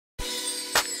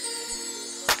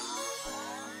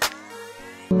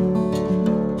ఈరోజు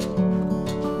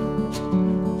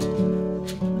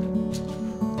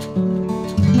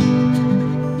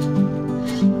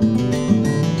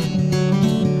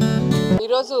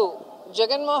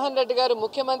జగన్మోహన్ రెడ్డి గారు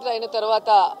ముఖ్యమంత్రి అయిన తర్వాత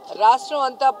రాష్ట్రం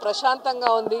అంతా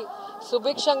ప్రశాంతంగా ఉంది,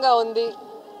 సుభిక్షంగా ఉంది.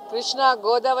 కృష్ణా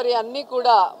గోదావరి అన్నీ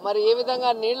కూడా మరి ఏ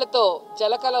విధంగా నీళ్లతో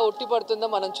జలకళ ఉట్టిపడుతుందో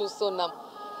మనం చూస్తున్నాం.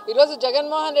 ఈరోజు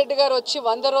జగన్మోహన్ రెడ్డి గారు వచ్చి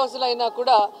 100 రోజులైనా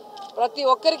కూడా ప్రతి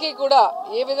ఒక్కరికి కూడా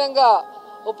ఏ విధంగా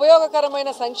ఉపయోగకరమైన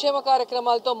సంక్షేమ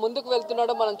కార్యక్రమాలతో ముందుకు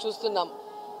వెళ్తున్నాడో మనం చూస్తున్నాం.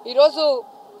 ఈరోజు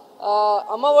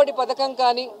అమ్మఒడి పథకం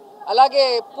కానీ, అలాగే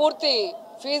పూర్తి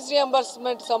ఫీజు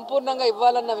రియంబర్స్మెంట్ సంపూర్ణంగా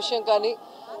ఇవ్వాలన్న విషయం కానీ,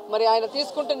 మరి ఆయన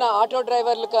తీసుకుంటున్న ఆటో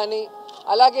డ్రైవర్లు కానీ,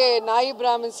 అలాగే నాయి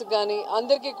బ్రాహ్మిన్స్ కానీ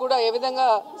అందరికీ కూడా ఏ విధంగా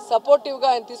సపోర్టివ్గా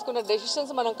ఆయన తీసుకున్న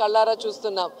డెసిషన్స్ మనం కళ్ళారా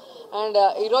చూస్తున్నాం. అండ్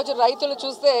ఈరోజు రైతులు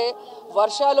చూస్తే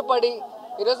వర్షాలు పడి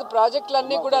ఈరోజు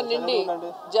ప్రాజెక్టులన్నీ కూడా నిండి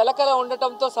జలకళ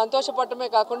ఉండటంతో సంతోషపడటమే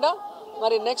కాకుండా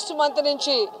మరి నెక్స్ట్ మంత్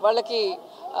నుంచి వాళ్ళకి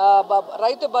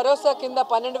రైతు భరోసా కింద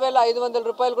 12,500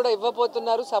 రూపాయలు కూడా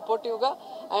ఇవ్వబోతున్నారు సపోర్టివ్గా.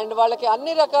 అండ్ వాళ్ళకి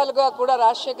అన్ని రకాలుగా కూడా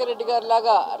రాజశేఖర రెడ్డి గారి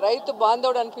లాగా రైతు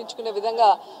బాంధవుడు అనిపించుకునే విధంగా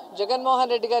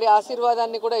జగన్మోహన్ రెడ్డి గారి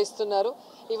ఆశీర్వాదాన్ని కూడా ఇస్తున్నారు.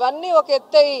 ఇవన్నీ ఒక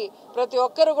ఎత్తై ప్రతి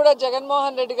ఒక్కరు కూడా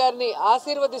జగన్మోహన్ రెడ్డి గారిని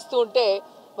ఆశీర్వదిస్తూ ఉంటే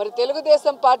మరి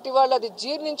తెలుగుదేశం పార్టీ వాళ్ళు అది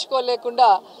జీర్ణించుకోలేకుండా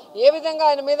ఏ విధంగా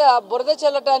ఆయన మీద బురద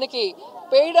చల్లటానికి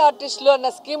పెయిడ్ ఆర్టిస్టులు అన్న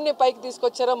స్కీమ్ని పైకి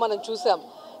తీసుకొచ్చారో మనం చూసాం.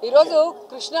 ఈరోజు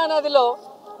కృష్ణానదిలో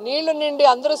నీళ్లు నిండి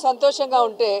అందరూ సంతోషంగా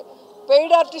ఉంటే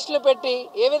పెయిడ్ ఆర్టిస్టులు పెట్టి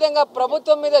ఏ విధంగా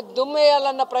ప్రభుత్వం మీద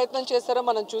దుమ్మేయాలన్న ప్రయత్నం చేశారో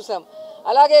మనం చూసాం.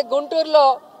 అలాగే గుంటూరులో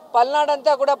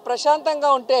పల్నాడంతా కూడా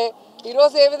ప్రశాంతంగా ఉంటే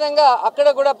ఈరోజు ఏ విధంగా అక్కడ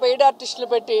కూడా పెయిడ్ ఆర్టిస్టులు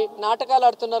పెట్టి నాటకాలు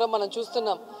ఆడుతున్నారో మనం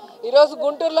చూస్తున్నాం. ఈరోజు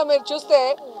గుంటూరులో మీరు చూస్తే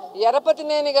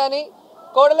ఎరపతినేని కానీ,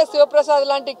 కోడెల శివప్రసాద్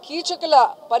లాంటి కీచకుల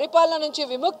పరిపాలన నుంచి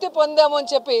విముక్తి పొందాము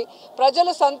అని చెప్పి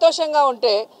ప్రజలు సంతోషంగా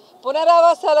ఉంటే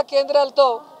పునరావాసాల కేంద్రాలతో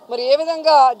మరి ఏ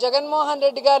విధంగా జగన్మోహన్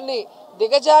రెడ్డి గారిని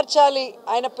దిగజార్చాలి,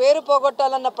 ఆయన పేరు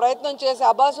పోగొట్టాలన్న ప్రయత్నం చేసి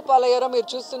అబాసు పాలయ్యారో మీరు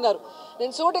చూస్తున్నారు.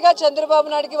 నేను సూటిగా చంద్రబాబు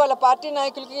నాయుడికి వాళ్ళ పార్టీ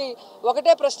నాయకులకి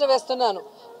ఒకటే ప్రశ్న వేస్తున్నాను.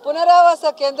 పునరావాస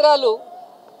కేంద్రాలు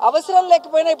అవసరం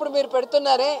లేకపోయినా ఇప్పుడు మీరు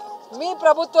పెడుతున్నారే, మీ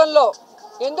ప్రభుత్వంలో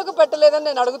ఎందుకు పెట్టలేదని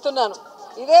నేను అడుగుతున్నాను.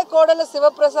 ఇదే కోడెల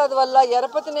శివప్రసాద్ వల్ల,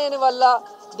 ఎరపతినేని వల్ల,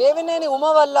 దేవినేని ఉమ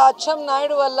వల్ల, అచ్చం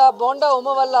నాయుడు వల్ల, బోండా ఉమ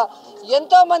వల్ల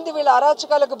ఎంతోమంది వీళ్ళ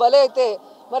అరాచకాలకు బలి అయితే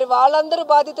మరి వాళ్ళందరూ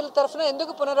బాధితుల తరఫున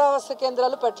ఎందుకు పునరావాస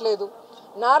కేంద్రాలు పెట్టలేదు?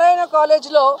 నారాయణ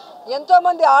కాలేజీలో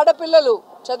ఎంతోమంది ఆడపిల్లలు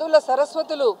చదువుల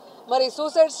సరస్వతులు మరి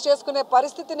సూసైడ్స్ చేసుకునే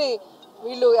పరిస్థితిని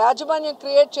వీళ్ళు యాజమాన్యం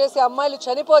క్రియేట్ చేసి అమ్మాయిలు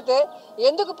చనిపోతే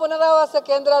ఎందుకు పునరావాస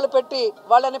కేంద్రాలు పెట్టి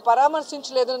వాళ్ళని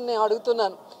పరామర్శించలేదని నేను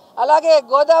అడుగుతున్నాను. అలాగే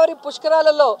గోదావరి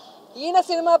పుష్కరాలలో ఈయన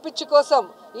సినిమా పిచ్చి కోసం,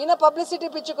 ఈయన పబ్లిసిటీ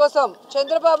పిచ్చి కోసం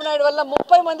చంద్రబాబు నాయుడు వల్ల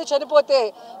 30 మంది చనిపోతే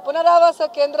పునరావాస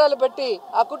కేంద్రాలు పెట్టి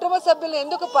ఆ కుటుంబ సభ్యులను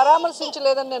ఎందుకు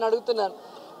పరామర్శించలేదని నేను అడుగుతున్నాను.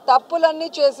 తప్పులన్నీ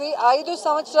చేసి 5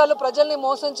 సంవత్సరాలు ప్రజల్ని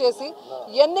మోసం చేసి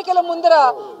ఎన్నికల ముందర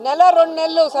నెల 2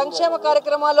 నెలలు సంక్షేమ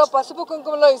కార్యక్రమాల్లో పసుపు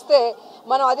కుంకుమలో ఇస్తే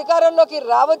మనం అధికారంలోకి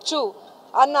రావచ్చు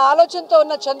అన్న ఆలోచనతో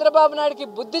ఉన్న చంద్రబాబు నాయుడికి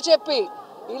బుద్ధి చెప్పి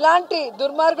ఇలాంటి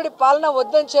దుర్మార్గుడి పాలన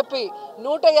వద్దని చెప్పి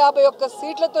 151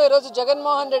 సీట్లతో ఈరోజు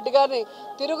జగన్మోహన్ రెడ్డి గారిని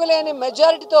తిరుగులేని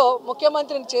మెజారిటీతో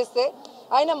ముఖ్యమంత్రిని చేస్తే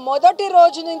ఆయన మొదటి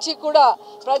రోజు నుంచి కూడా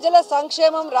ప్రజల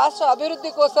సంక్షేమం, రాష్ట్ర అభివృద్ధి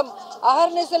కోసం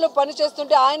అహర్నిశలు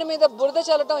పనిచేస్తుంటే ఆయన మీద బురద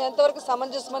చల్లటం ఎంతవరకు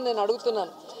సమంజసమని నేను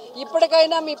అడుగుతున్నాను.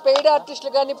 ఇప్పటికైనా మీ పెయిడ్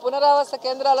ఆర్టిస్టులు కానీ పునరావాస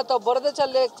కేంద్రాలతో బురద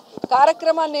చల్లే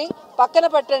కార్యక్రమాన్ని పక్కన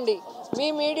పెట్టండి. మీ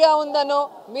మీడియా ఉందనో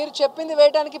మీరు చెప్పింది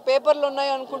వేయడానికి పేపర్లు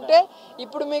ఉన్నాయో అనుకుంటే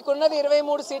ఇప్పుడు మీకున్నది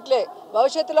 23 సీట్లే.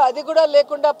 భవిష్యత్తులో అది కూడా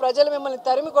లేకుండా ప్రజలు మిమ్మల్ని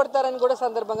తరిమి కొడతారని కూడా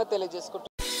సందర్భంగా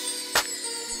తెలియజేసుకుంటున్నాను.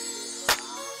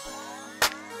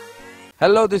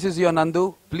 Hello, this is your Nandu.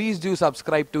 Please do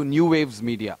subscribe to New Waves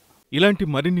Media. ఇలాంటి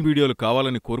మరిన్ని వీడియోలు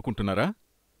కావాలని కోరుకుంటున్నారా?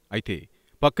 అయితే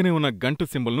పక్కనే ఉన్న గంట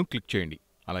సింబల్ను క్లిక్ చేయండి.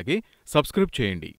 అలాగే సబ్స్క్రైబ్ చేయండి.